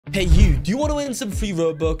Hey you, do you want to win some free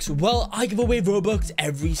Robux? Well, I give away Robux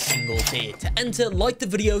every single day. To enter, like the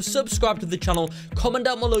video, subscribe to the channel, comment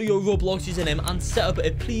down below your Roblox username, and set up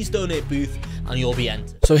a please donate booth, and you'll be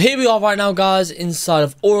entered. So here we are right now, guys, inside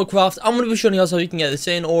of AuraCraft. I'm going to be showing you guys how you can get the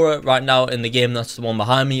same aura right now in the game. That's the one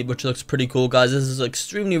behind me, which looks pretty cool, guys. This is an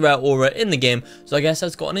extremely rare aura in the game, so I guess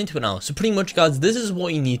I've gotten into it now. So pretty much, guys, this is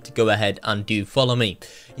what you need to go ahead and do. Follow me.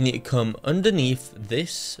 You need to come underneath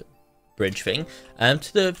this bridge thing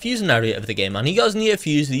to the fusing area of the game, and you guys need to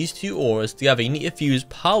fuse these two auras together. You need to fuse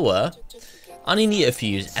power and you need to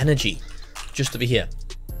fuse energy just over here,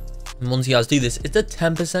 and once you guys do this, it's a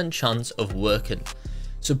 10% chance of working.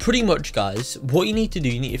 So pretty much, guys, what you need to do,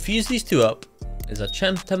 you need to fuse these two up. Is a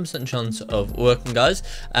 10% chance of working, guys.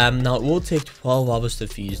 Now it will take 12 hours to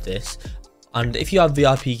fuse this, and if you have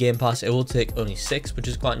VIP Game Pass, it will take only 6, which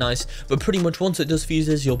is quite nice. But pretty much once it does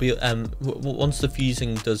fuses, you'll be once the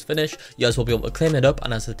fusing does finish, you guys will be able to claim it up,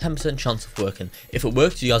 and has a 10% chance of working. If it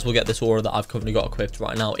works, you guys will get this aura that I've currently got equipped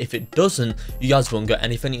right now. If it doesn't, you guys won't get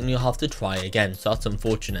anything, and you'll have to try again. So that's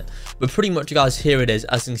unfortunate. But pretty much, guys, here it is.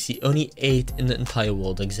 As you can see, only 8 in the entire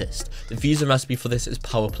world exist. The fusing recipe for this is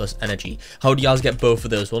power plus energy. How do you guys get both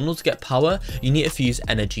of those? Well, in order to get power, you need to fuse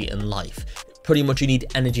energy and life. Pretty much, you need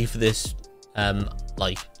energy for this.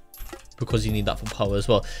 Because you need that for power as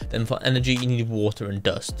well. Then for energy, you need water and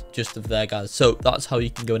dust, just over there, guys. So that's how you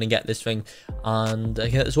can go in and get this thing and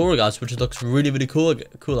get this aura, guys, which looks really cool,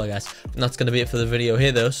 I guess. And that's going to be it for the video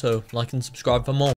here, though, so like and subscribe for more.